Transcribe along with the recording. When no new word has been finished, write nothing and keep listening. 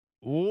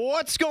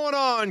What's going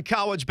on,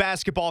 college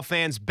basketball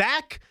fans?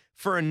 Back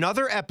for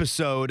another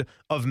episode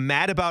of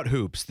Mad About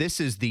Hoops. This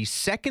is the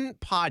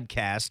second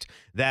podcast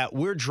that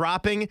we're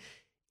dropping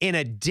in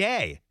a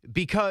day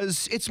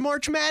because it's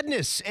March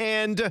Madness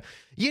and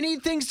you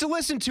need things to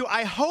listen to.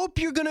 I hope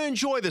you're going to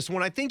enjoy this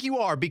one. I think you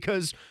are,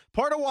 because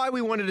part of why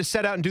we wanted to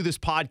set out and do this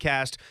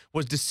podcast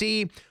was to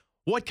see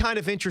what kind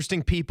of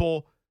interesting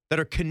people that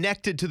are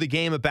connected to the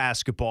game of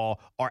basketball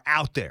are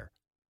out there,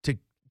 to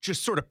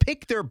just sort of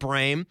pick their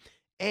brain.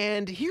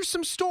 And here's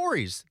some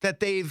stories that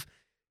they've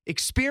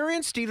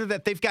experienced, either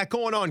that they've got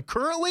going on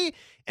currently.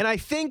 And I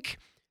think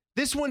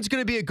this one's going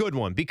to be a good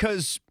one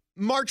because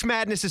March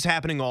Madness is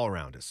happening all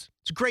around us.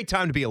 It's a great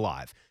time to be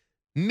alive.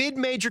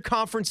 Mid-major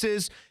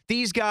conferences,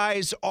 these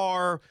guys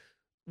are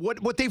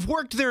what they've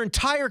worked their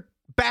entire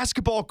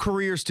basketball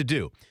careers to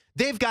do.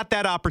 They've got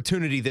that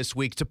opportunity this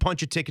week to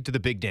punch a ticket to the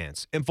big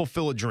dance and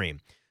fulfill a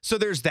dream. So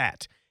there's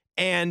that.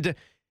 And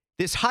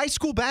this high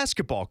school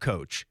basketball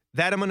coach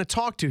that I'm going to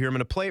talk to here, I'm going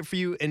to play it for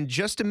you in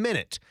just a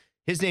minute.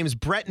 His name is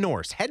Braden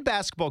Norris, head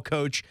basketball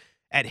coach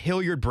at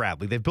Hilliard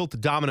Bradley. They've built a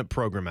dominant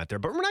program out there,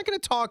 but we're not going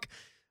to talk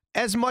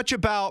as much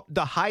about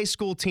the high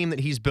school team that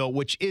he's built,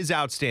 which is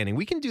outstanding.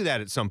 We can do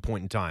that at some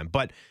point in time,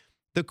 but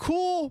the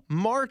cool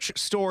March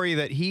story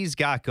that he's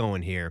got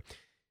going here,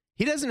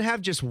 he doesn't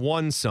have just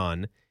one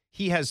son.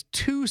 He has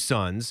two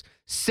sons.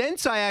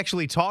 Since I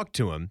actually talked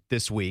to him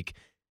this week,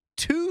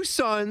 two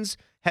sons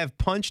have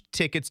punched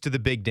tickets to the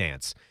big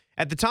dance.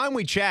 At the time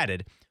we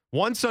chatted,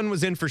 one son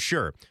was in for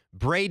sure.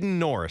 Braden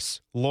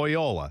Norris,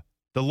 Loyola,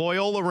 the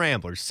Loyola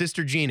Ramblers,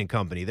 Sister Jean and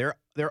company. They're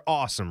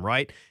awesome,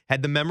 right?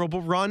 Had the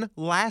memorable run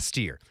last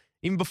year.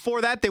 Even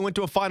before that, they went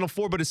to a Final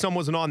Four, but his son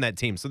wasn't on that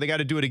team, so they got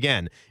to do it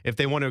again if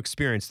they want to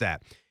experience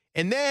that.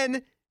 And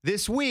then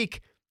this week,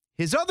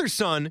 his other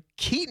son,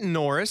 Keaton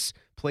Norris,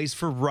 plays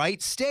for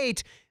Wright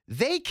State.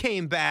 They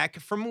came back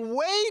from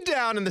way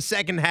down in the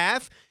second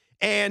half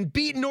and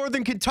beat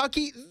Northern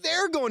Kentucky.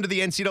 They're going to the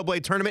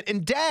NCAA tournament.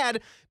 And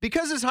Dad,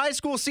 because his high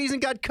school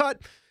season got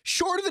cut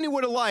shorter than he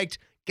would have liked,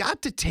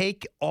 got to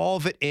take all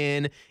of it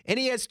in. And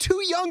he has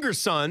two younger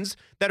sons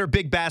that are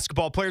big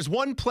basketball players.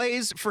 One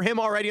plays for him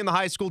already on the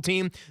high school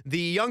team. The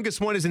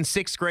youngest one is in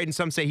sixth grade, and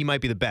some say he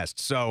might be the best.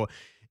 So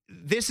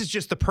this is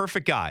just the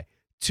perfect guy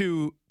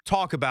to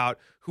talk about,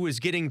 who is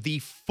getting the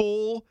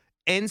full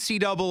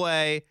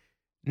NCAA.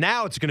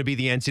 Now it's going to be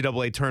the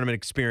NCAA tournament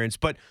experience,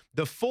 but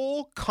the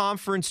full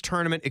conference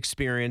tournament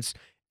experience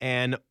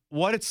and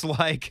what it's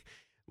like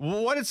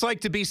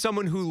to be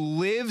someone who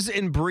lives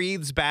and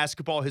breathes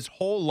basketball his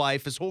whole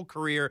life, his whole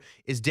career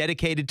is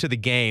dedicated to the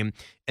game,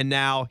 and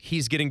now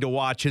he's getting to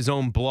watch his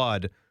own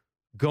blood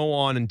go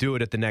on and do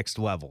it at the next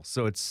level.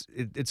 So it's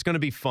going to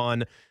be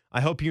fun. I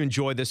hope you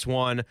enjoy this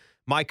one.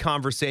 My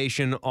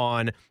conversation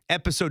on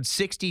episode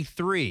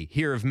 63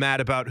 here of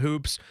Mad About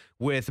Hoops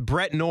with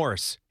Braden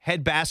Norris,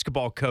 head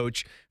basketball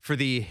coach for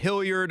the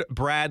Hilliard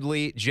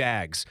Bradley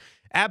Jags.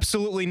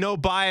 Absolutely no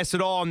bias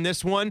at all on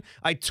this one.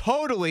 I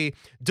totally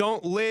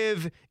don't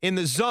live in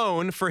the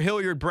zone for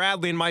Hilliard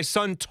Bradley, and my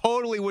son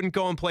totally wouldn't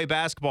go and play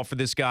basketball for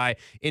this guy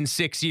in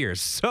 6 years.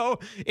 So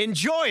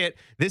enjoy it.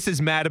 This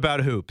is Mad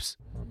About Hoops.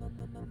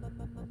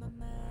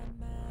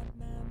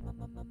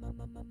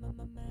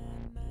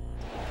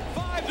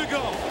 5 to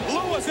go.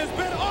 Lewis has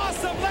been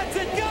awesome. Let's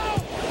it go.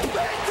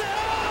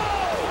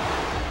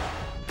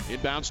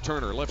 Inbounds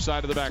Turner, left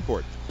side of the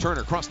backcourt. Turner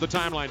across the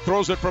timeline,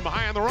 throws it from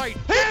high on the right.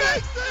 He hit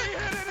it,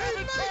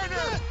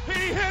 Turner.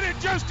 He hit it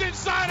just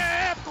inside of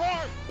half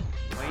court.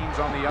 Leans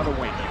on the other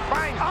wing. He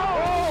finds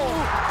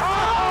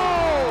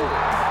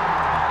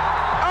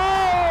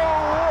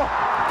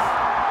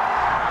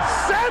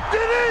sent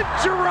it in,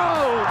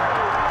 Jerome.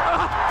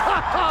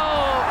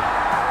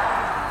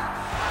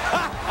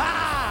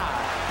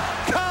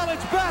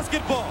 College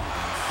basketball.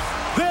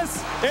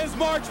 This is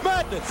March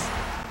Madness.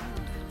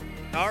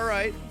 All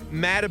right,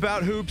 Mad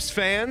About Hoops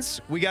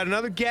fans, we got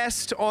another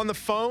guest on the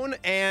phone,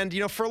 and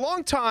for a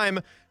long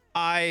time,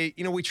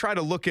 we try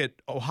to look at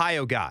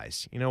Ohio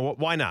guys.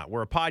 Why not?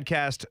 We're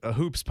a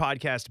hoops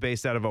podcast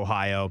based out of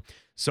Ohio,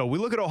 so we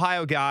look at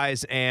Ohio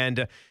guys,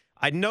 and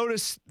I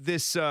noticed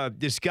this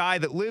guy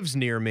that lives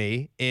near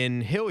me in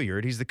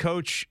Hilliard. He's the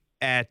coach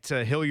at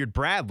Hilliard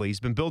Bradley.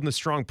 He's been building a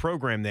strong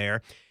program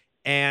there.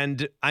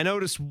 And I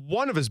noticed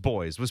one of his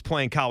boys was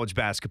playing college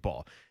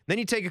basketball. Then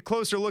you take a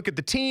closer look at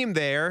the team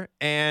there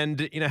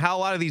and, how a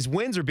lot of these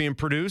wins are being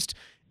produced.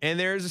 And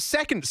there's a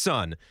second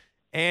son,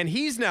 and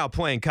he's now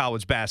playing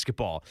college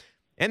basketball.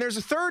 And there's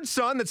a third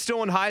son that's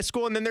still in high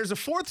school. And then there's a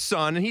fourth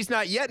son, and he's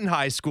not yet in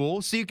high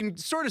school. So you can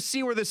sort of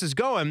see where this is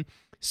going.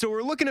 So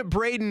we're looking at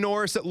Braden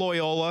Norris at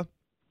Loyola,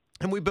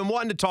 and we've been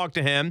wanting to talk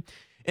to him.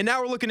 And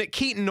now we're looking at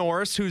Keaton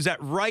Norris, who's at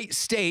Wright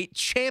State,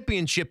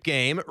 championship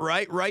game,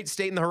 right? Wright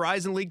State in the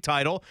Horizon League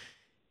title.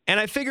 And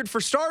I figured, for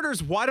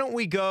starters, why don't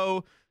we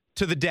go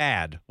to the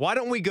dad? Why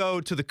don't we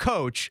go to the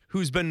coach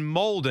who's been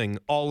molding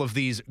all of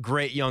these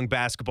great young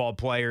basketball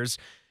players?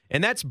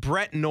 And that's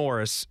Braden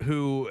Norris,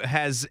 who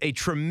has a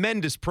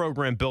tremendous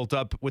program built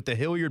up with the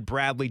Hilliard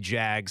Bradley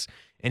Jags.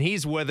 And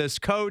he's with us.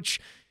 Coach,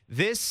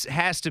 This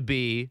has to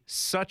be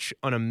such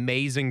an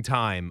amazing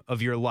time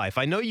of your life.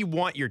 I know you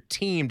want your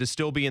team to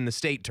still be in the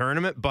state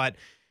tournament, but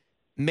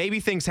maybe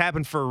things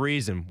happen for a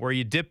reason where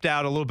you dipped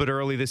out a little bit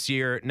early this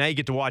year. Now you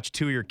get to watch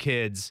two of your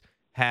kids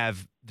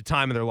have the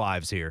time of their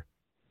lives here.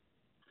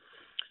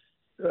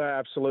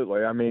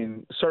 Absolutely. I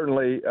mean,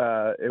 certainly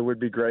it would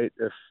be great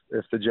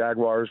if the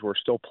Jaguars were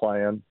still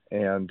playing.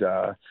 And,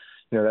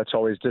 that's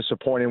always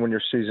disappointing when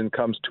your season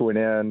comes to an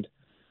end.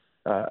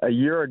 A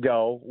year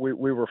ago, we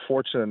were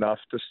fortunate enough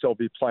to still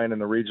be playing in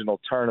the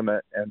regional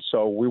tournament. And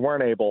so we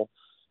weren't able,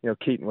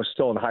 Keaton was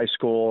still in high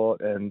school,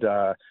 and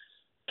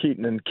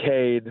Keaton and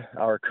Cade,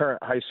 our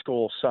current high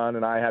school son,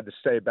 and I had to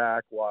stay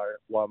back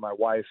while my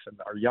wife and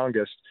our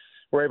youngest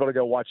were able to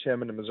go watch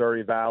him in the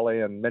Missouri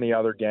Valley and many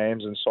other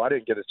games. And so I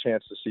didn't get a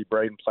chance to see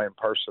Braden play in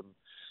person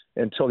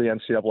until the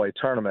NCAA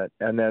tournament.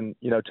 And then,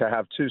 to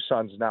have two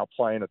sons now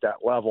playing at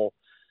that level,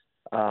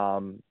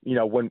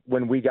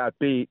 when we got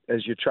beat,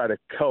 as you try to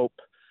cope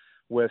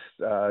with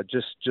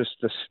just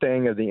the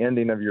sting of the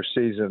ending of your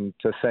season,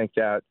 to think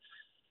that,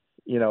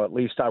 at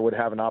least I would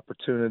have an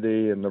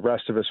opportunity and the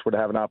rest of us would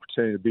have an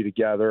opportunity to be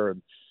together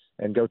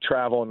and go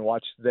travel and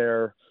watch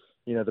the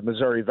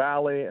Missouri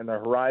Valley and the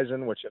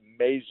Horizon, which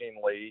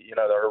amazingly,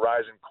 the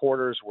Horizon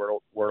quarters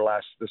were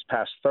this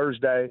past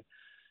Thursday,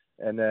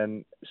 and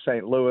then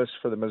St. Louis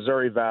for the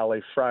Missouri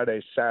Valley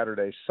Friday,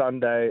 Saturday,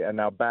 Sunday, and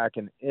now back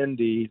in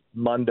Indy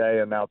Monday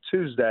and now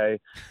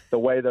Tuesday. The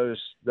way those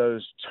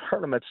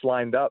tournaments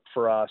lined up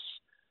for us,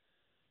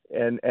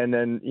 and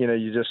then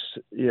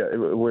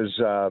it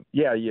was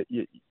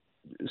you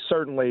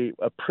certainly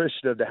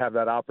appreciative to have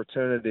that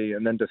opportunity,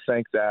 and then to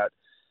think that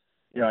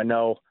I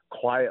know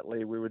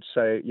quietly we would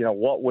say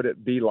what would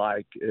it be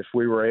like if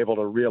we were able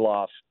to reel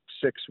off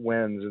 6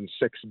 wins in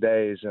 6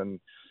 days, and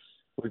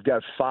we've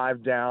got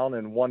 5 down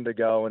and 1 to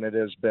go, and it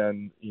has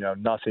been,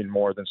 nothing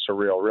more than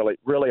surreal. Really,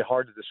 really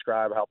hard to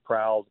describe how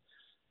proud,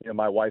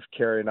 my wife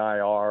Carrie and I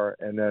are.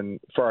 And then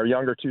for our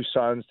younger 2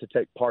 sons to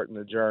take part in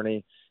the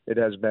journey, it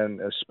has been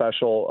as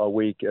special a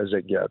week as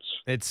it gets.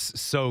 It's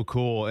so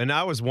cool. And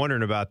I was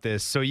wondering about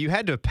this. So you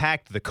had to have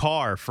packed the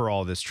car for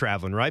all this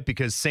traveling, right?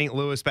 Because St.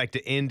 Louis back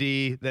to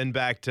Indy, then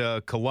back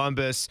to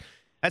Columbus.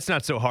 That's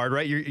not so hard,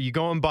 right? You're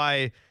going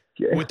by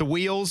with the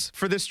wheels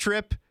for this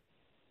trip?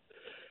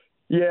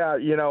 Yeah,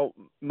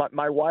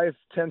 my wife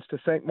tends to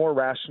think more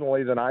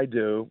rationally than I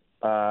do.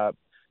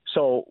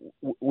 So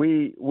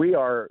we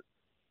are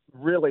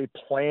really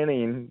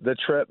planning the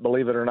trip,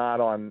 believe it or not,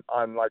 on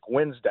like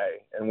Wednesday.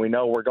 And we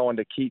know we're going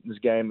to Keaton's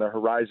game, the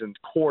Horizon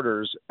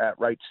quarters at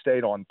Wright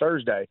State on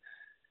Thursday.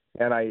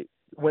 And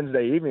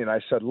Wednesday evening, I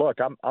said, look,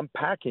 I'm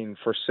packing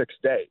for 6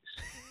 days.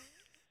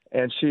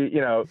 And she,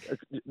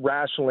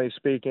 rationally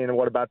speaking,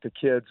 what about the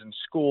kids in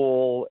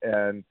school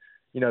and,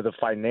 the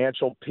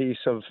financial piece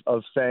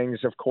of things,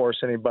 of course,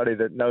 anybody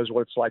that knows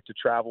what it's like to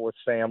travel with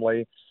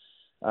family,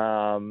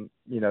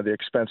 the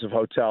expensive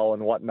hotel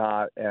and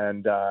whatnot.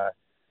 And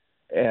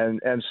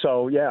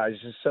so, yeah, I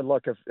just said,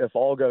 look, if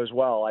all goes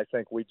well, I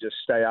think we just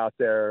stay out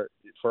there.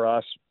 For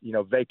us,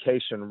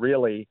 vacation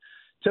really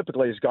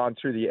typically has gone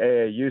through the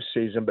AAU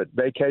season, but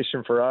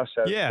vacation for us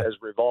has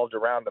revolved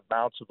around the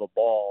bounce of a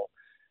ball.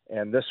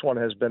 And this one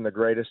has been the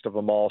greatest of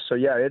them all. So,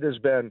 yeah, it has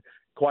been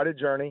quite a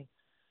journey.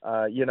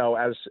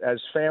 As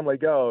family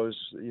goes,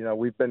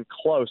 we've been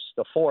close,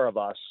 the 4 of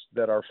us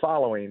that are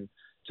following,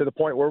 to the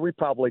point where we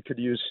probably could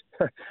use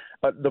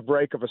the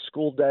break of a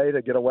school day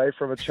to get away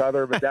from each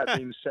other. But that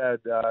being said,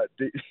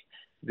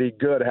 the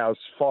good has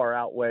far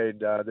outweighed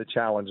the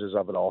challenges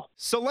of it all.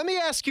 So let me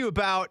ask you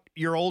about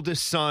your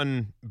oldest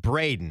son,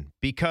 Braden,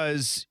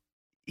 because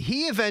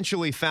he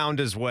eventually found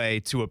his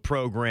way to a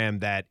program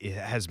that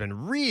has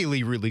been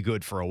really, really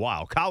good for a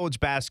while.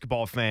 College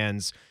basketball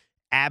fans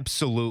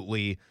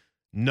absolutely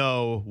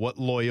know what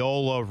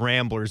Loyola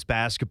Ramblers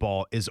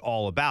basketball is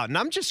all about. And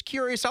I'm just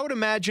curious, I would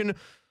imagine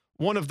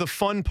one of the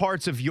fun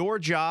parts of your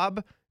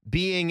job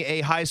being a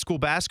high school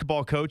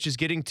basketball coach is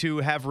getting to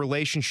have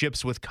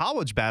relationships with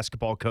college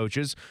basketball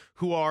coaches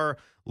who are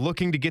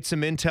looking to get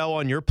some intel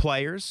on your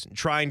players,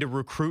 trying to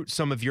recruit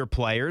some of your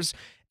players.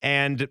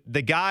 And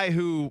the guy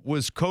who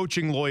was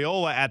coaching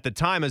Loyola at the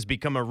time has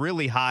become a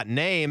really hot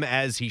name,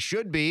 as he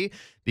should be,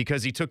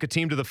 because he took a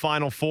team to the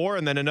Final Four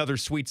and then another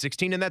Sweet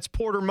 16, and that's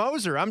Porter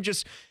Moser. I'm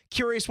just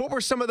curious, what were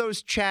some of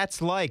those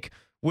chats like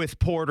with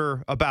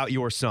Porter about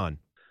your son?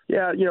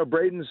 Yeah,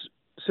 Braden's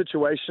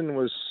situation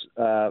was,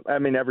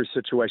 every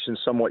situation is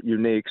somewhat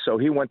unique. So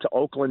he went to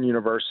Oakland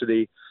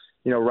University,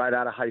 right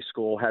out of high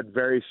school, had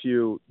very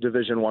few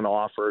Division I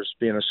offers.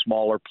 Being a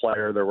smaller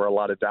player, there were a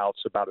lot of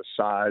doubts about his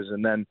size.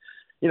 And then,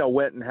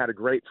 went and had a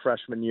great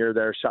freshman year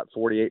there, shot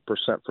 48%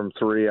 from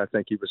 3. I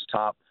think he was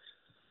top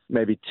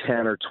maybe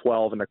 10 or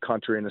 12 in the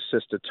country in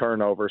assisted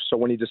turnovers. So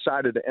when he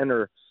decided to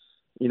enter,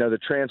 the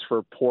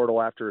transfer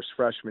portal after his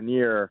freshman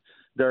year,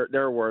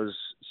 there was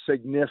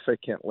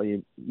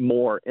significantly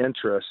more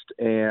interest.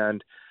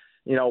 And,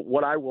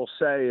 what I will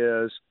say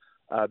is,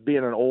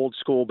 being an old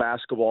school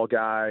basketball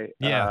guy,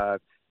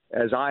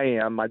 as I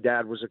am, my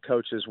dad was a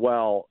coach as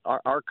well.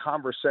 Our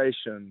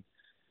conversation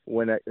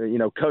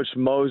Coach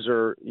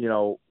Moser,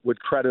 would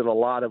credit a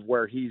lot of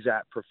where he's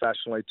at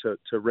professionally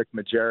to Rick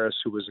Majerus,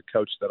 who was a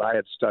coach that I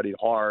had studied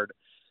hard.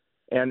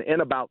 And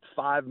in about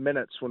 5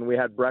 minutes when we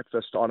had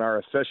breakfast on our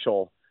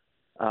official,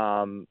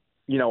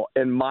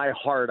 in my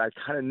heart, I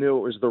kind of knew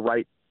it was the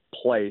right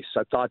place.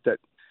 I thought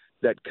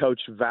that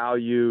Coach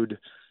valued,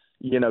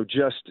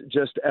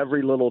 just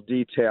every little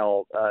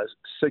detail,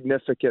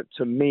 significant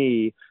to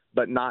me,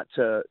 but not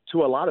to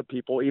a lot of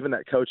people, even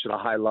that coach at a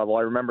high level.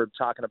 I remember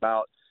talking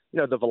about,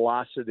 the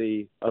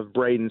velocity of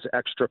Braden's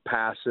extra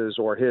passes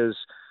or his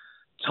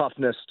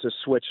toughness to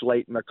switch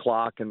late in the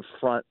clock and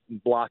front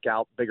and block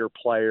out bigger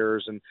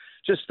players, and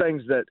just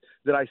things that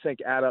I think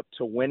add up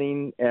to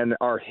winning and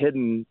are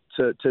hidden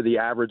to the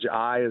average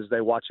eye as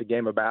they watch a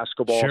game of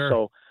basketball. Sure.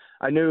 So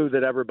I knew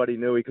that everybody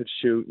knew he could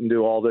shoot and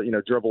do all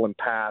the, dribble and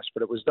pass,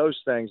 but it was those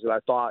things that I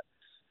thought,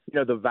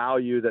 the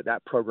value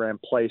that program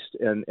placed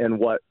in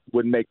what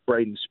would make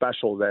Braden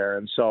special there.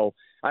 And so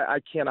I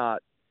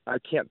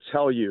can't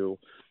tell you,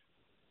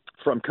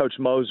 from Coach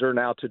Moser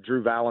now to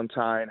Drew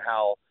Valentine,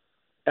 how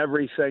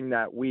everything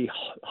that we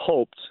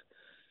hoped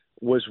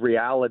was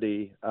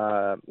reality,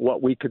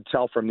 what we could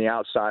tell from the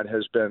outside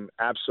has been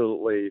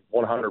absolutely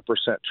 100%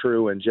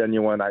 true and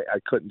genuine. I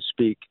couldn't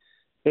speak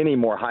any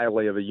more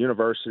highly of a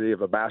university,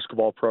 of a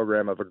basketball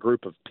program, of a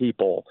group of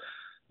people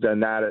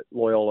than that at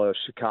Loyola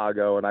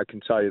Chicago. And I can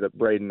tell you that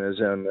Braden is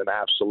in an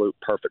absolute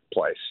perfect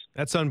place.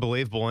 That's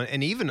unbelievable.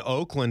 And even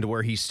Oakland,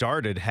 where he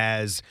started,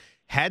 has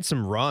had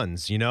some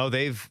runs.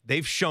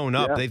 They've shown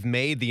up. Yeah. They've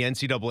made the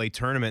NCAA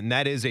tournament, and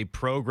that is a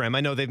program.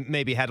 I know they've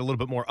maybe had a little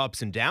bit more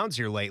ups and downs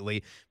here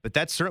lately, but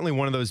that's certainly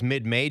one of those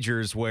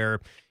mid-majors where,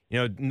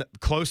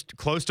 close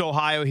to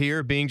Ohio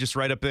here, being just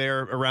right up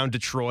there around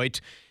Detroit.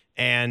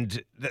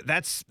 And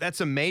that's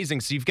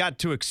amazing. So you've got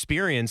to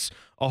experience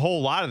a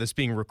whole lot of this,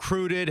 being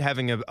recruited,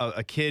 having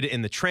a kid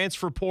in the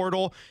transfer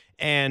portal.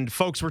 And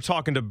folks, we're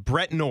talking to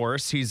Braden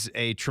Norris. He's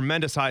a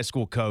tremendous high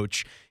school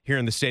coach here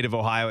in the state of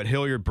Ohio at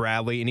Hilliard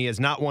Bradley, and he has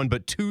not one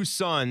but two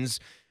sons.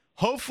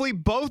 Hopefully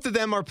both of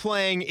them are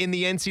playing in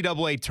the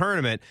NCAA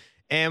tournament.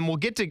 And we'll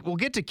get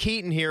to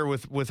Keaton here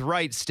with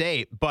Wright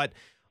State, but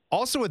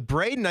also with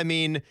Braden. I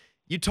mean,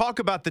 you talk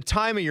about the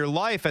time of your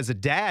life as a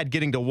dad,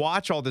 getting to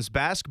watch all this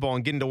basketball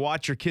and getting to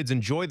watch your kids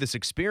enjoy this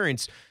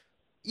experience.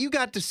 You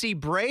got to see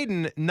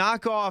Braden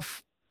knock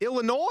off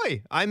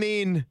Illinois. I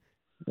mean,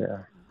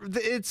 yeah,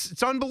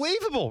 it's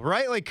unbelievable,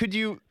 right? Like,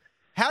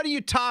 how do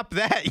you top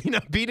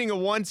that? Beating a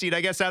 1 seed,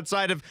 I guess,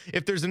 outside of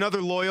if there's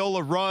another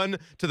Loyola run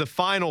to the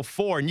Final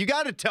Four. And you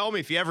got to tell me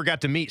if you ever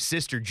got to meet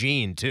Sister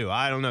Jean too.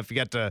 I don't know if you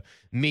got to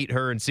meet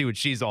her and see what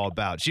she's all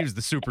about. She was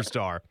the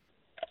superstar.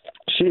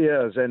 She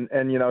is, and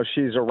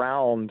she's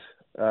around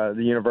the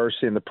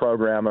university and the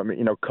program. I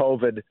mean,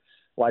 COVID,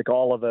 like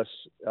all of us,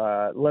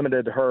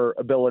 limited her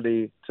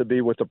ability to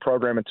be with the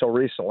program until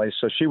recently.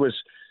 So she was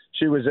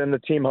in the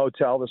team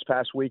hotel this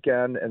past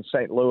weekend in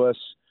St. Louis.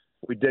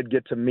 We did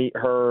get to meet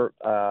her,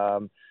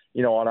 on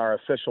our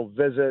official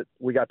visit.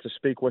 We got to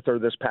speak with her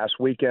this past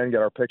weekend,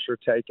 get our picture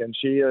taken.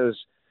 She is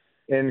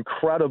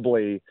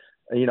incredibly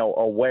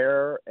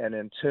aware and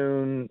in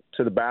tune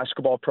to the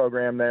basketball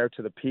program there,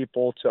 to the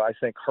people, to, I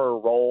think, her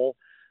role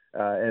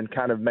and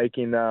kind of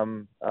making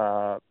them,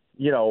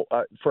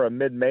 for a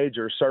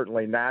mid-major,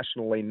 certainly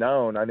nationally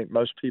known. I think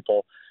most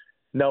people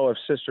know of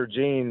Sister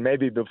Jean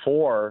maybe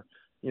before,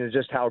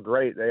 just how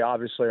great they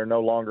obviously are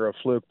no longer a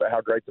fluke, but how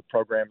great the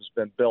program has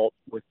been built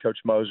with Coach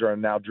Moser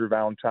and now Drew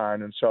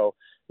Valentine. And so,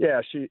 yeah,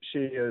 she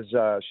is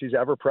she's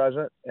ever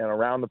present and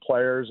around the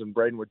players. And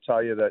Braden would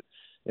tell you that,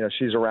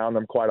 she's around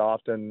them quite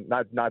often,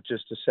 not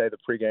just to say the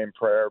pregame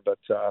prayer, but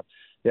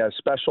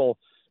special,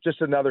 just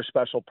another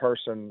special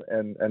person.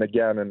 And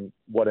again, in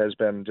what has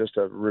been just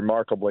a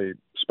remarkably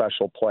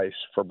special place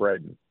for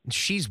Braden.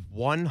 She's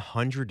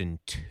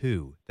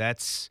 102.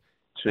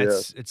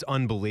 It's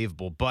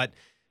unbelievable. But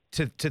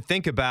to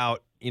think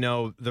about,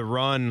 the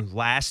run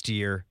last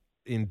year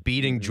in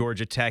beating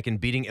Georgia Tech and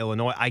beating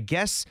Illinois, I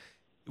guess,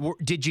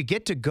 did you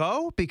get to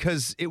go?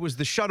 Because it was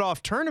the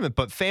shut-off tournament,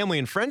 but family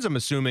and friends, I'm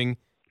assuming,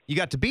 you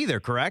got to be there,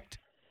 correct?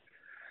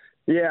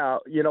 Yeah,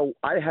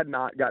 I had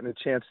not gotten a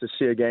chance to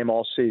see a game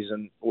all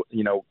season,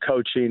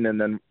 coaching.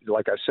 And then,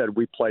 like I said,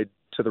 we played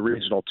to the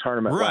regional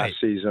tournament last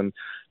season.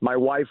 My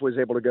wife was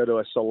able to go to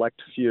a select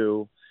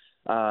few.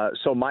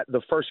 So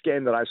the first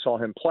game that I saw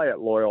him play at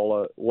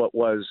Loyola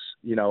was,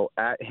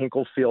 at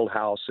Hinkle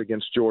Fieldhouse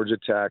against Georgia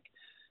Tech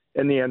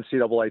in the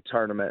NCAA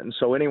tournament. And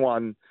so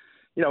anyone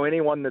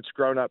that's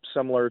grown up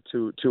similar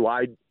to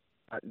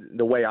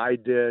the way I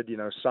did,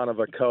 son of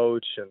a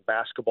coach and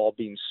basketball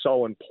being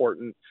so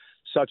important,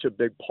 such a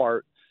big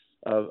part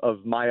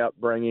of my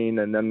upbringing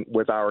and then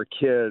with our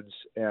kids,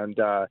 and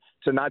to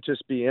not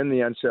just be in the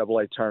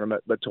NCAA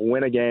tournament, but to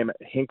win a game at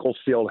Hinkle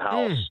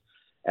Fieldhouse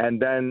and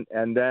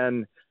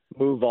then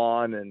move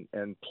on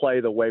and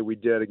play the way we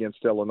did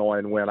against Illinois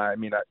and win. I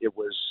mean, it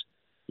was,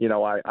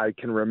 I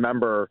can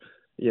remember,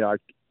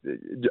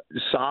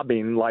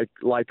 sobbing like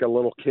a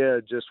little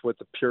kid, just with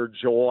the pure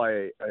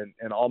joy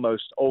and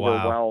almost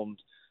overwhelmed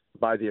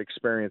by the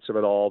experience of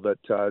it all. But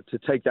to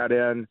take that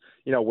in,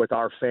 with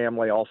our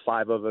family, all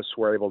 5 of us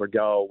were able to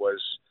go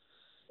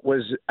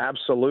was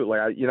absolutely,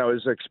 it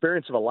was an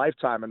experience of a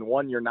lifetime, and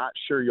one you're not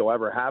sure you'll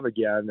ever have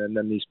again. And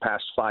then these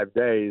past 5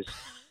 days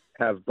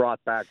have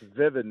brought back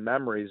vivid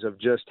memories of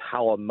just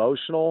how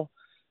emotional,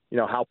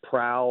 how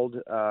proud,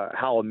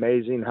 how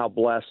amazing, how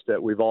blessed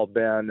that we've all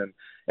been.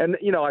 And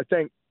I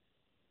think,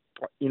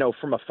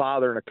 from a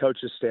father and a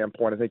coach's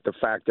standpoint, I think the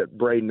fact that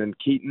Braden and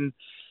Keaton,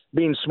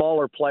 being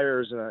smaller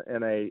players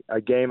in a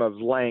game of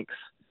length,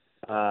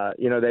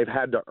 they've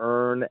had to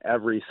earn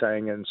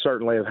everything, and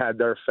certainly have had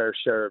their fair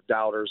share of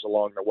doubters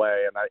along the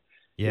way.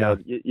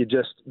 And you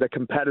just, the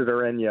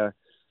competitor in you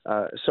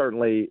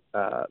certainly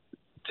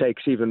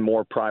takes even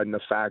more pride in the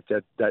fact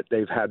that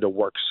they've had to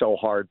work so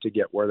hard to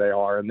get where they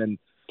are, and then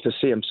to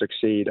see them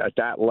succeed at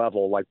that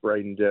level like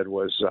Braden did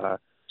was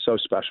so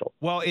special.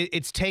 Well,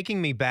 it's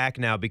taking me back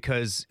now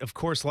because, of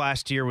course,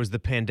 last year was the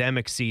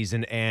pandemic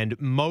season, and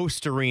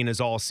most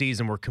arenas all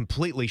season were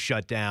completely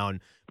shut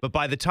down. But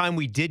by the time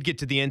we did get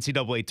to the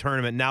NCAA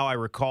tournament, now I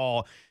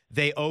recall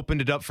they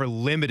opened it up for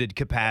limited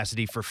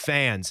capacity for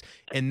fans,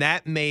 and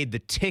that made the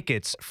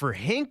tickets for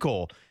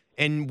Hinkle,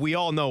 and we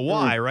all know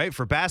why, right?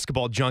 For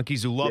basketball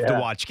junkies who love to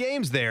watch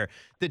games there,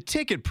 the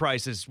ticket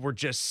prices were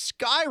just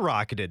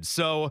skyrocketed.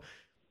 So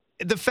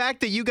the fact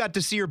that you got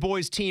to see your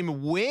boys'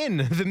 team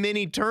win the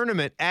mini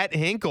tournament at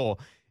Hinkle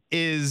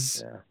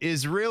is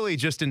really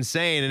just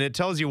insane, and it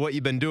tells you what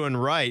you've been doing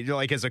right,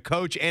 like as a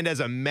coach and as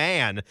a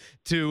man,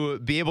 to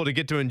be able to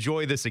get to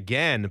enjoy this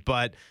again.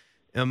 But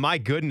my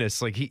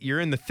goodness, like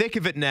you're in the thick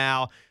of it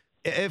now.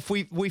 If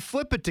we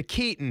flip it to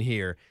Keaton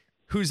here,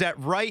 who's at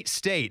Wright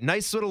State,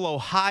 nice little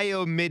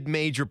Ohio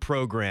mid-major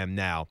program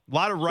now. A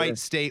lot of Wright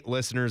State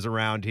listeners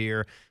around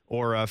here,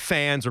 or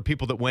fans, or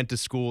people that went to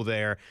school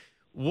there.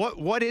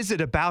 What is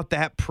it about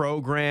that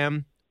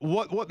program?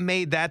 What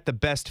made that the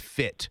best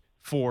fit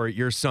for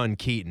your son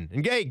Keaton?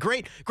 And hey,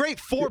 great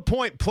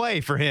 4-point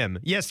play for him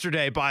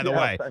yesterday, by the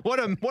way. What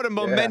a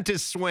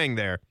momentous swing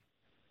there.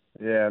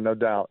 Yeah, no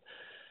doubt.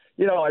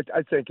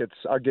 I think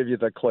I'll give you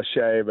the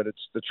cliche, but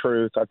it's the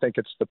truth. I think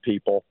it's the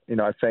people.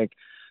 I think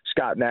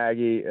Scott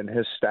Nagy and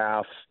his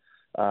staff,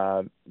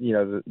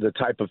 the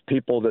type of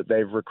people that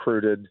they've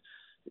recruited,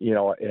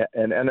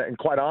 and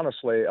quite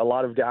honestly, a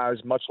lot of guys,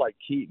 much like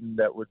Keaton,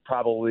 that would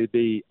probably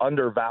be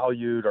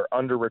undervalued or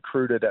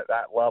under-recruited at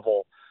that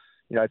level.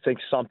 I think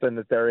something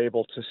that they're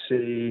able to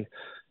see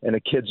in a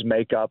kid's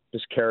makeup,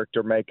 his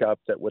character makeup,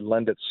 that would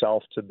lend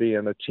itself to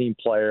being a team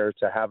player,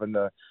 to having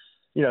the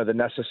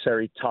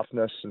necessary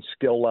toughness and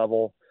skill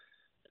level.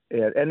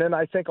 And then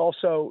I think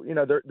also,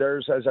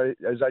 there's, as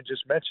I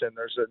just mentioned,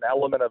 there's an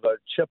element of a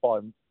chip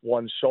on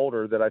one's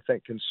shoulder that I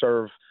think can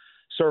serve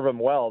them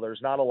well. There's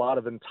not a lot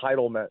of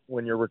entitlement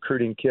when you're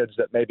recruiting kids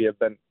that maybe have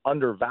been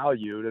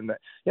undervalued, and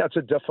it's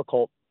a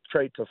difficult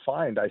trait to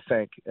find, I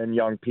think, in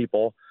young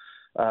people,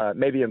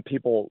 maybe in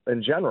people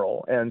in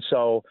general. And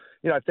so,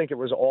 I think it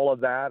was all of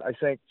that. I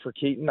think for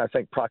Keaton, I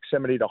think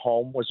proximity to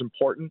home was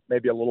important,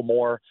 maybe a little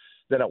more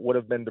than it would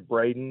have been to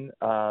Braden,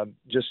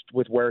 just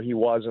with where he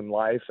was in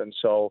life. And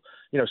so,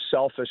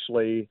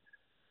 selfishly,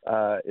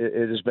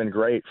 it has been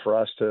great for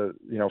us to,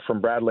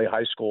 from Bradley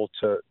High School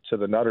to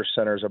the Nutter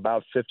Center is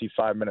about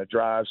 55-minute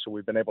drive. So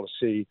we've been able to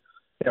see,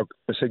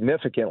 a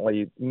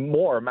significantly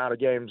more amount of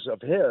games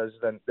of his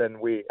than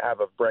we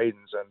have of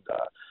Braden's. And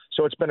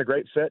so it's been a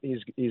great fit.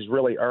 He's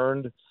really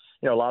earned,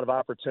 a lot of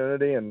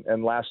opportunity.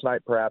 And last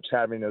night, perhaps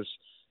having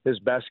his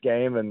best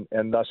game,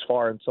 and thus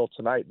far until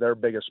tonight, their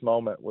biggest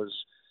moment was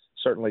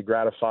certainly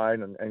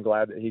gratifying, and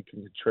glad that he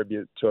can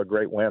contribute to a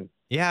great win.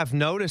 Yeah, I've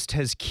noticed,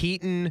 has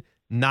Keaton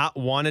not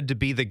wanted to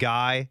be the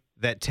guy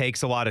that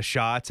takes a lot of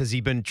shots? Has he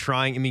been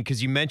trying? I mean,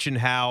 because you mentioned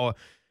how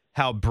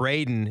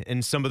Braden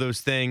and some of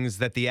those things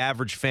that the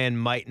average fan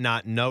might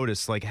not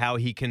notice, like how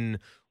he can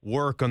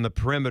work on the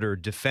perimeter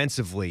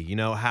defensively,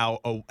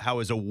 how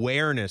his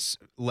awareness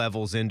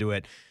levels into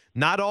it.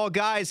 Not all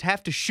guys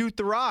have to shoot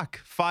the rock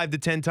 5 to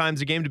 10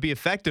 times a game to be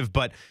effective,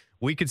 but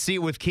we could see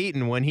it with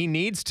Keaton. When he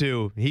needs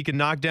to, he can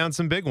knock down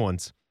some big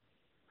ones.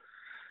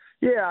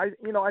 Yeah,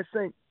 I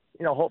think,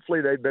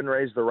 hopefully they've been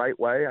raised the right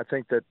way. I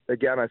think that,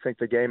 again,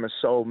 the game is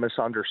so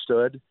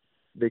misunderstood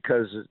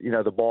because,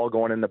 the ball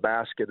going in the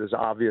basket is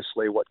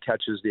obviously what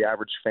catches the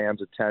average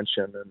fan's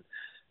attention.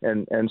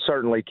 And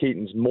certainly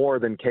Keaton's more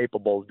than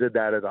capable, did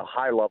that at a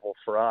high level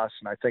for us,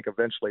 and I think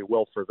eventually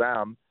will for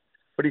them.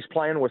 But he's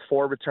playing with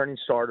 4 returning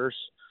starters.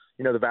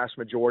 The vast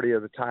majority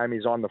of the time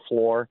he's on the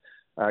floor.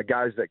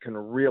 Guys that can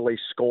really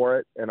score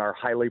it and are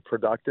highly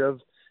productive.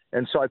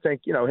 And so I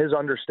think, his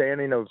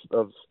understanding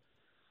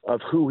of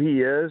who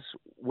he is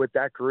with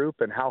that group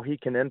and how he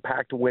can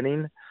impact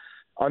winning,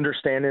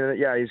 understanding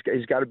that,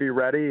 he's got to be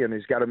ready, and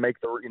he's got to make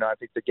I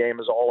think the game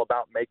is all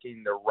about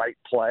making the right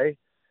play.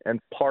 And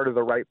part of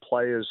the right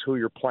play is who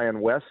you're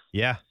playing with.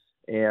 Yeah.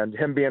 And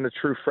him being a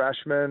true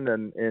freshman,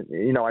 and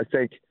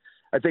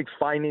I think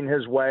finding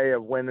his way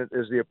of when it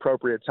is the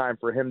appropriate time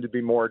for him to be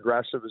more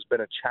aggressive has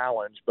been a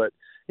challenge. But,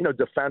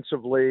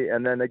 defensively,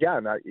 and then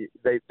again,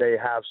 they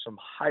have some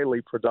highly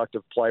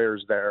productive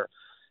players there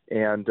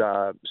And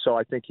so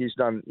I think he's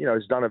done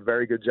a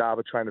very good job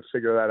of trying to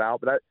figure that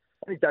out. But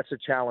I think that's a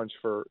challenge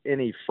for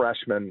any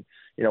freshman,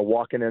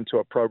 walking into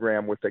a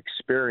program with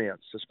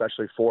experience,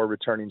 especially for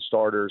returning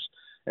starters,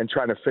 and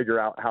trying to figure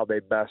out how they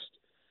best,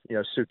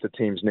 suit the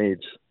team's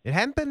needs. It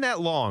hadn't been that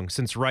long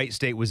since Wright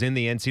State was in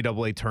the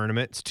NCAA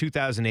tournament. It's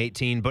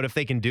 2018, but if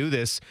they can do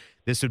this,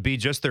 this would be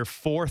just their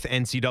fourth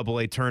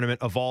NCAA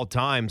tournament of all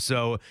time.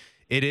 So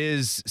it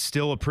is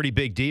still a pretty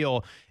big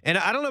deal. And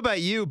I don't know about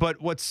you, but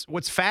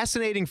what's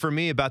fascinating for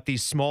me about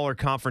these smaller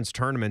conference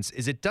tournaments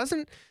is it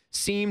doesn't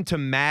seem to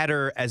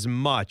matter as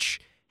much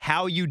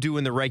how you do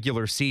in the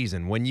regular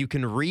season, when you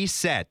can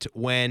reset,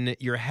 when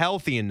you're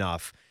healthy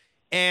enough.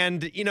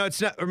 And,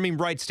 it's not,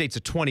 Wright State's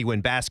a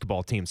 20-win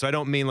basketball team, so I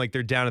don't mean like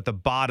they're down at the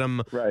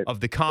bottom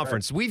of the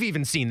conference. Right. We've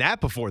even seen that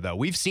before, though.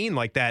 We've seen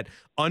like that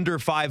under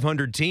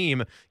 500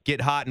 team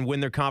get hot and win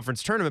their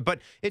conference tournament. But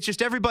it's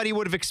just everybody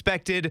would have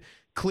expected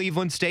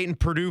Cleveland State and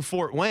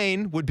Purdue-Fort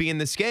Wayne would be in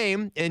this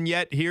game, and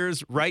yet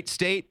here's Wright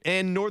State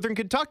and Northern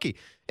Kentucky.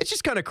 It's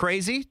just kind of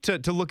crazy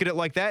to look at it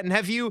like that. And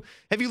have you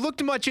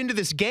looked much into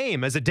this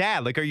game as a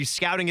dad? Like, are you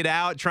scouting it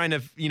out, trying to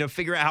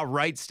figure out how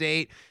Wright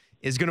State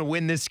is going to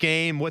win this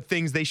game, what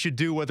things they should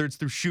do, whether it's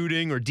through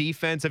shooting or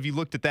defense? Have you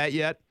looked at that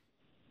yet?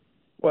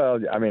 Well,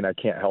 I mean, I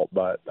can't help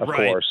but, of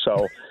course.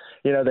 So,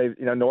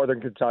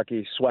 Northern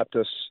Kentucky swept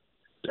us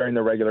during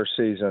the regular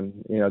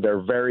season.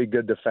 They're very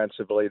good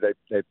defensively.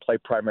 They play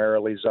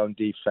primarily zone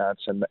defense,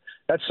 and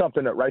that's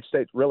something that Wright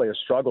State really has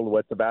struggled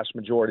with the vast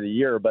majority of the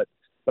year. But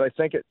I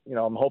think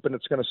I'm hoping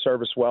it's going to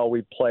serve us well.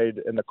 We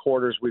played in the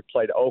quarters. We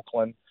played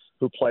Oakland,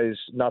 who plays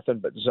nothing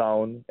but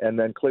zone, and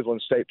then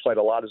Cleveland State played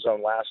a lot of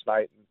zone last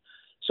night.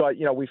 So,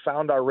 we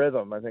found our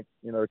rhythm. I think,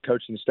 the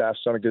coaching staff's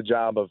done a good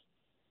job of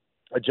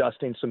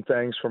adjusting some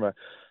things from a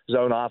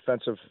zone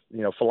offensive,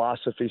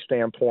 philosophy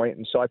standpoint.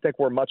 And so I think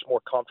we're much more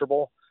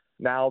comfortable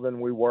now than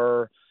we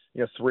were,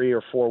 3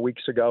 or 4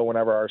 weeks ago,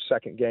 whenever our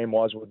second game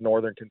was with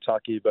Northern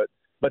Kentucky. But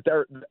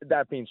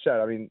that being said,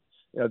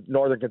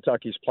 Northern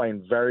Kentucky's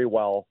playing very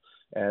well,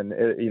 and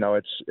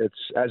it's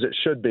as it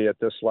should be at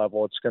this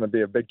level. It's going to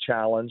be a big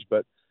challenge,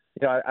 but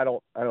I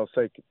don't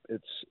think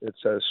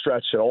it's a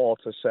stretch at all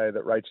to say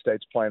that Wright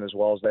State's playing as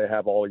well as they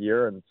have all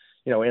year, and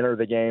enter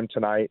the game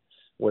tonight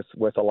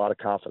with a lot of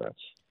confidence.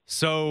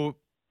 So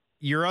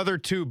your other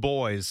two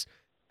boys,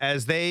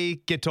 as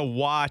they get to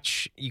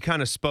watch, you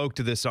kind of spoke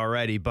to this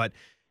already, but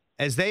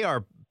as they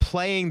are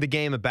playing the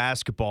game of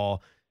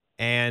basketball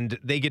and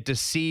they get to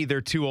see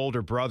their two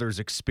older brothers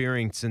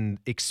experiencing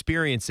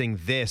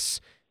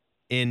this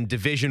in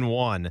Division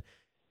I,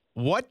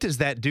 what does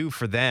that do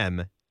for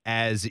them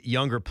as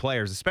younger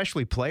players,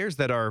 especially players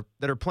that are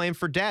playing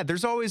for dad?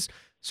 There's always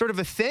sort of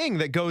a thing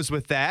that goes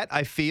with that,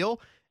 I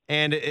feel,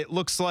 and it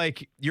looks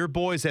like your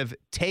boys have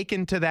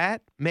taken to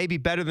that, maybe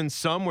better than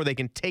some, where they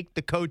can take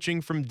the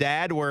coaching from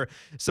dad, where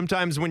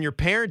sometimes when you're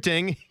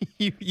parenting,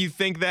 you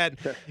think that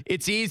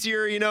it's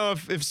easier,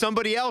 if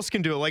somebody else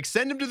can do it. Like,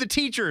 send them to the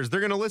teachers. They're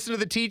going to listen to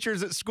the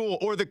teachers at school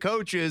or the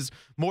coaches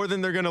more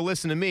than they're going to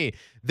listen to me.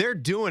 They're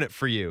doing it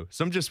for you.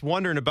 So I'm just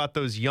wondering about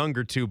those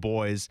younger two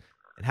boys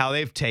and how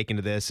they've taken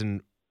to this,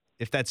 and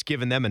if that's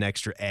given them an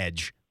extra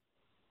edge.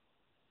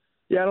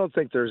 Yeah, I don't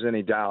think there's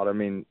any doubt.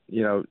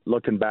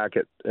 Looking back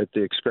at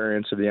the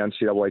experience of the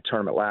NCAA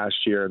tournament last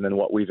year and then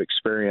what we've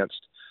experienced,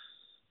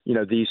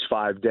 these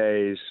 5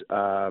 days,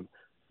 to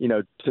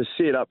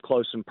see it up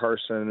close in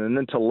person and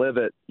then to live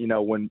it,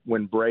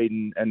 when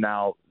Braden and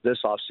now this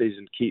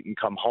offseason Keaton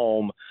come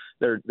home,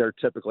 they're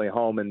typically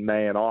home in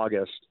May and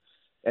August,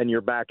 and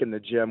you're back in the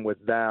gym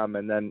with them.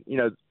 And then,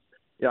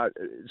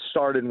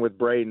 starting with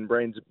Braden.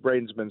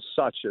 Braden's been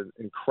such an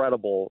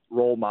incredible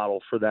role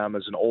model for them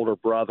as an older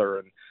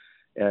brother,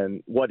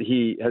 and what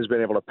he has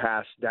been able to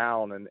pass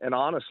down, and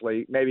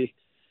honestly, maybe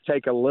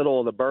take a little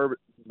of the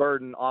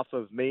burden off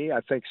of me. I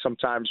think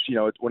sometimes,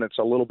 when it's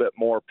a little bit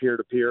more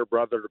peer-to-peer,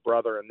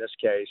 brother-to-brother in this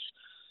case,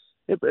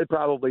 it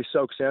probably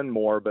soaks in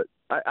more. But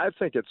I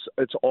think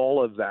it's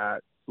all of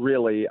that,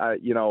 really.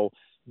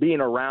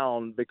 Being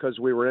around, because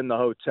we were in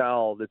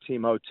the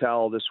team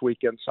hotel this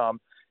weekend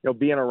some,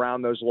 being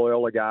around those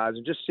Loyola guys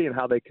and just seeing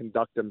how they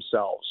conduct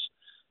themselves,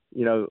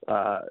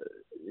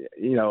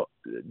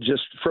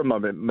 just from a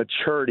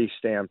maturity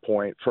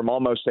standpoint, from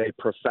almost a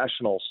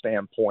professional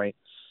standpoint,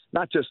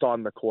 not just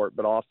on the court,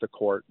 but off the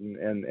court.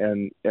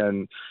 And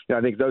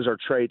I think those are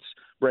traits.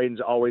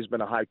 Braden's always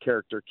been a high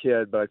character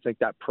kid, but I think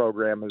that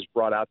program has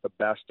brought out the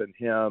best in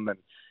him.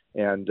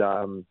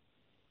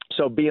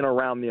 So being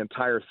around the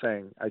entire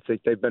thing, I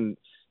think they've been,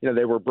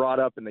 they were brought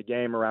up in the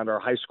game around our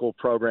high school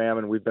program,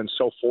 and we've been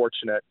so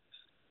fortunate,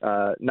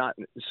 not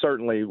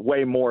certainly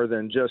way more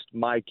than just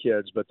my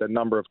kids, but the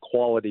number of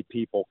quality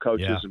people,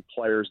 coaches and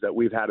players that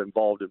we've had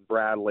involved in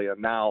Bradley.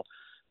 And now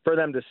for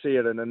them to see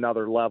it at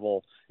another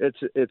level, it's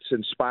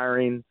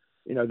inspiring.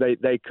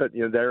 They could,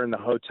 they're in the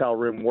hotel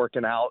room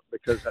working out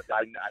because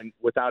I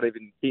without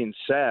even being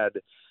said,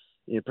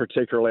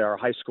 particularly our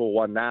high school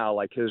one now,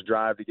 like his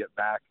drive to get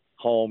back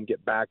home,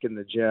 get back in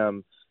the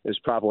gym has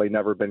probably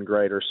never been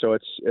greater. So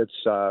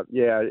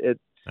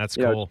That's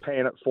you know, cool. it's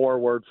paying it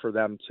forward for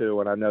them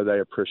too, and I know they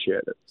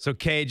appreciate it. So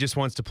Cade just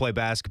wants to play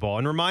basketball.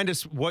 And remind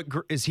us,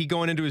 is he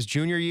going into his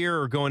junior year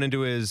or going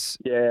into his?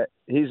 Yeah,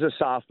 he's a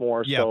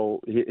sophomore, Yep.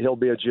 so he'll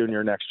be a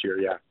junior next year.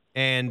 Yeah.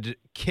 And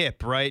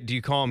Kip, right? Do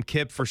you call him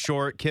Kip for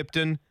short?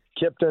 Kipton?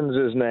 Kipton's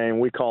his name.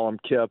 We call him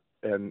Kip,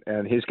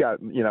 and he's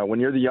got, you know, when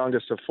you're the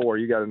youngest of four,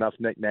 you got enough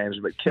nicknames,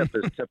 but Kip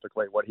is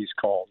typically what he's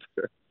called.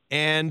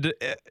 And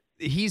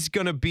he's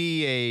going to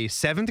be a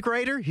 7th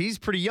grader? He's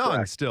pretty young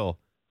Correct. still.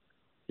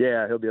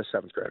 Yeah, he'll be a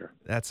 7th grader.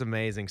 That's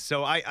amazing.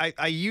 So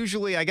I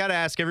usually, I got to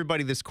ask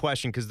everybody this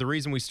question because the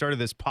reason we started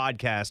this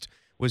podcast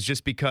was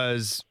just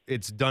because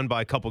it's done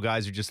by a couple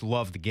guys who just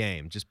love the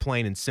game, just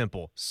plain and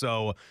simple.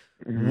 So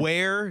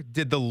where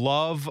did the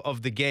love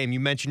of the game, you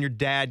mentioned your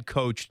dad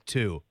coached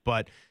too,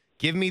 but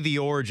give me the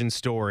origin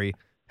story,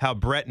 how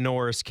Brett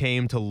Norris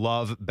came to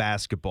love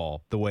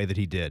basketball the way that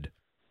he did.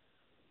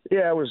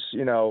 Yeah, it was,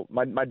 you know,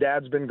 my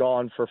dad's been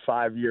gone for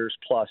 5 years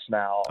plus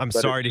now. I'm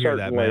but sorry to hear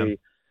that, man.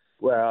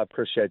 Well, I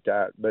appreciate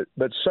that.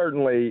 But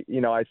certainly,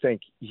 you know, I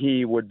think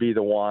he would be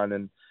the one.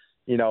 And,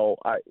 you know,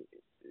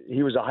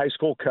 he was a high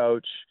school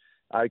coach.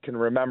 I can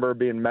remember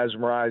being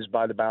mesmerized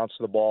by the bounce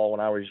of the ball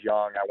when I was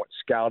young. I went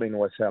scouting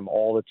with him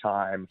all the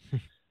time,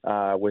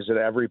 was at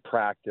every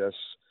practice.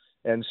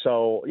 And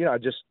so, you know,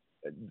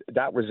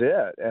 that was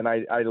it. And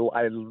I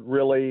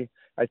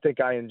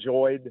think I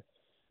enjoyed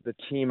the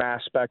team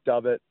aspect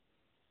of it.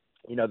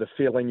 You know, the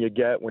feeling you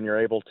get when you're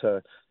able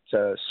to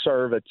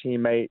serve a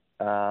teammate,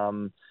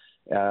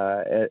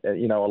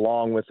 you know,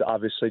 along with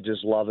obviously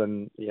just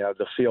loving, you know,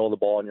 the feel of the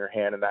ball in your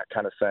hand and that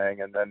kind of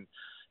thing. And then,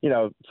 you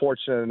know,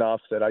 fortunate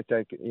enough that I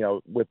think, you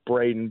know, with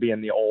Braden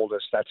being the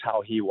oldest, that's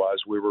how he was.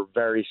 We were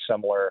very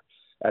similar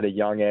at a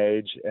young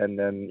age. And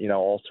then, you know,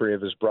 all three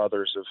of his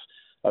brothers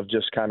have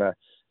just kind of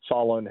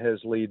following his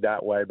lead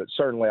that way. But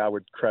certainly I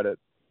would credit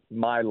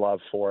my love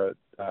for it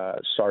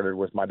started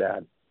with my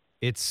dad.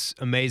 It's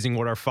amazing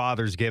what our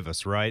fathers give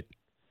us, right?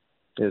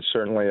 It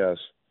certainly is.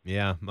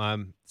 Yeah,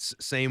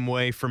 same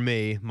way for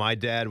me. My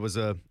dad was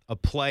a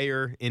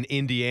player in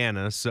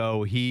Indiana,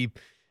 so he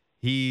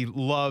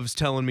loves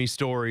telling me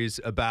stories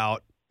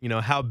about, you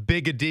know, how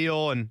big a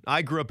deal. And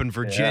I grew up in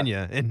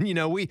Virginia, and you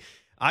know,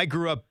 I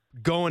grew up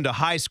going to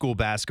high school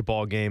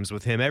basketball games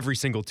with him every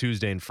single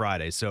Tuesday and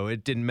Friday. So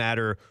it didn't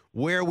matter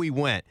where we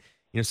went.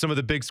 You know, some of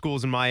the big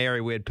schools in my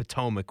area, we had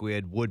Potomac, we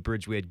had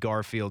Woodbridge, we had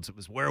Garfield. It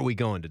was, where are we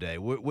going today?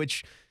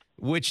 Which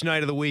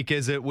night of the week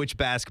is it? Which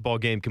basketball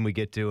game can we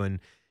get to? And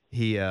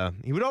he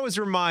would always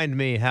remind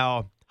me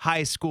how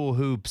high school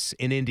hoops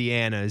in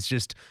Indiana is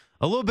just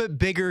a little bit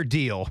bigger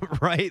deal,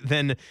 right,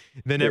 than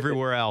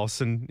everywhere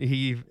else. And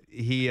he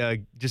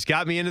just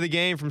got me into the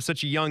game from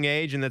such a young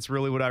age, and that's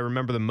really what I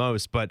remember the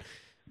most. But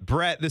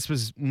Brett, this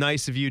was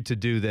nice of you to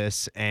do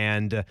this,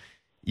 and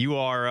you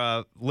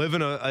are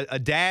living a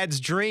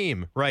dad's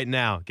dream right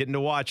now, getting to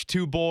watch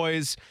two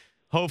boys.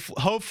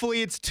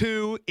 Hopefully it's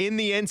two in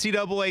the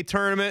NCAA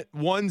tournament.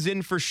 One's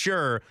in for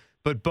sure,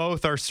 but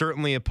both are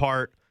certainly a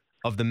part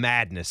of the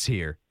madness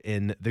here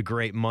in the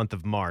great month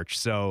of March.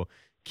 So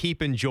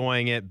keep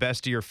enjoying it.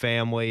 Best to your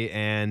family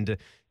and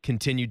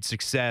continued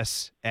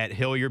success at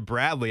Hilliard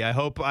Bradley. I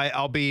hope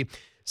I'll be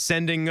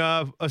sending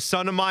a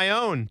son of my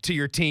own to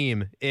your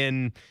team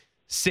in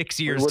 6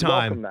 years'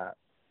 time.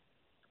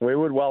 We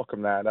would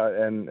welcome that,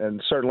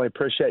 and certainly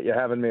appreciate you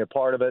having me a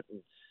part of it. And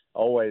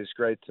always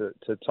great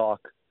to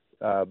talk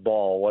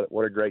ball.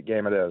 What a great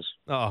game it is.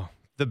 Oh,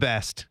 the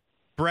best.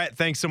 Brett,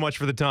 thanks so much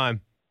for the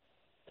time.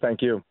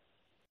 Thank you.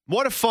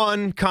 What a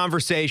fun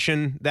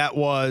conversation that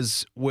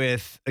was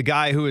with a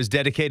guy who has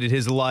dedicated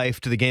his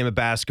life to the game of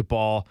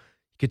basketball.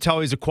 You could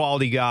tell he's a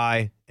quality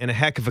guy and a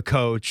heck of a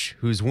coach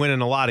who's winning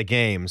a lot of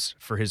games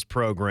for his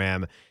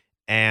program.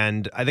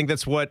 And I think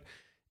that's what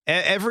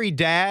every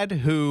dad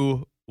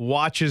who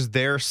watches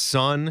their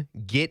son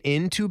get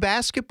into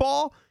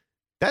basketball,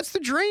 that's the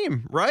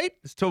dream, right?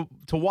 It's to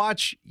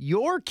watch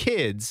your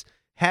kids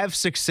have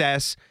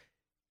success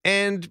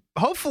and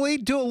hopefully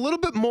do a little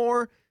bit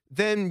more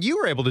than you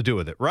were able to do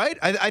with it, right?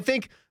 I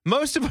think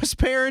most of us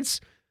parents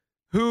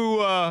who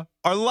are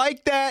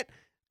like that,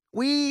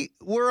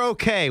 we're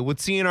okay with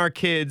seeing our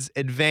kids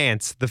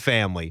advance the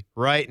family,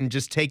 right? And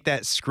just take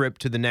that script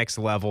to the next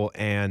level.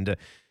 And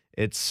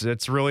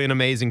it's really an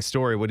amazing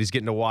story what he's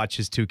getting to watch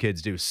his two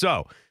kids do.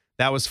 So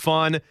that was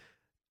fun.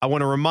 I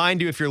want to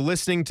remind you, if you're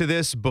listening to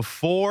this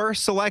before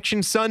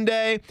Selection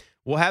Sunday,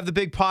 we'll have the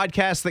big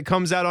podcast that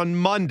comes out on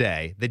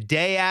Monday, the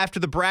day after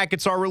the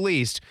brackets are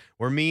released,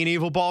 where me and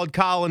Evil Bald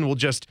Colin will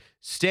just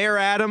stare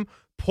at them,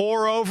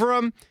 pour over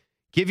them,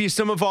 give you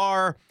some of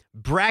our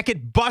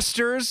bracket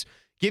busters,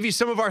 give you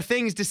some of our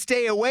things to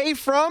stay away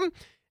from,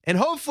 and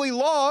hopefully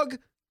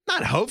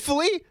not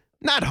hopefully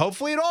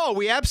at all.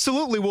 We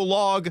absolutely will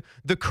log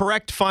the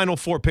correct Final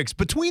Four picks.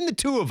 Between the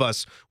two of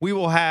us, we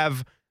will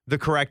have the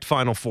correct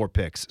Final Four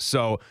picks.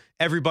 So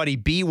everybody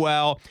be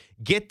well.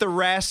 Get the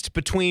rest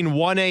between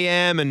 1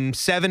 a.m. and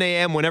 7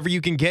 a.m. whenever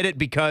you can get it,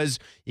 because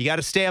you got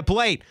to stay up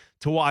late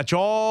to watch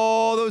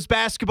all those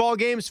basketball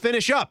games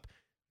finish up.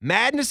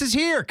 Madness is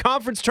here.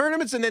 Conference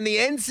tournaments and then the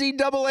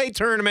NCAA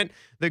tournament,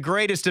 the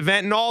greatest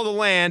event in all the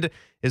land,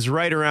 is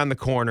right around the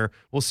corner.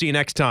 We'll see you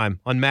next time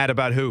on Mad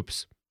About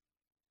Hoops.